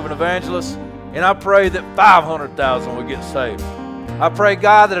work of an evangelist. And I pray that 500,000 would get saved. I pray,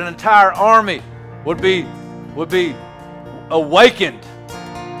 God, that an entire army would be awakened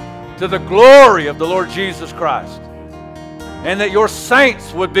to the glory of the Lord Jesus Christ. And that your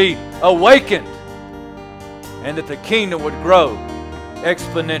saints would be awakened, and that the kingdom would grow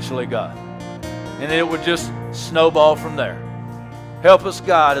exponentially, God. And it would just snowball from there. Help us,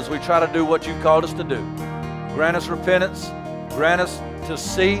 God, as we try to do what you called us to do. Grant us repentance, grant us to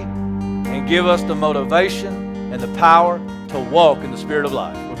see, and give us the motivation and the power to walk in the Spirit of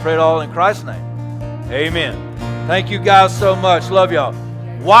life. We pray it all in Christ's name. Amen. Thank you guys so much. Love y'all.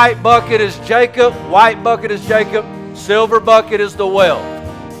 White bucket is Jacob. White bucket is Jacob. Silver bucket is the well.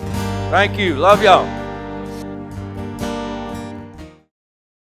 Thank you. Love y'all.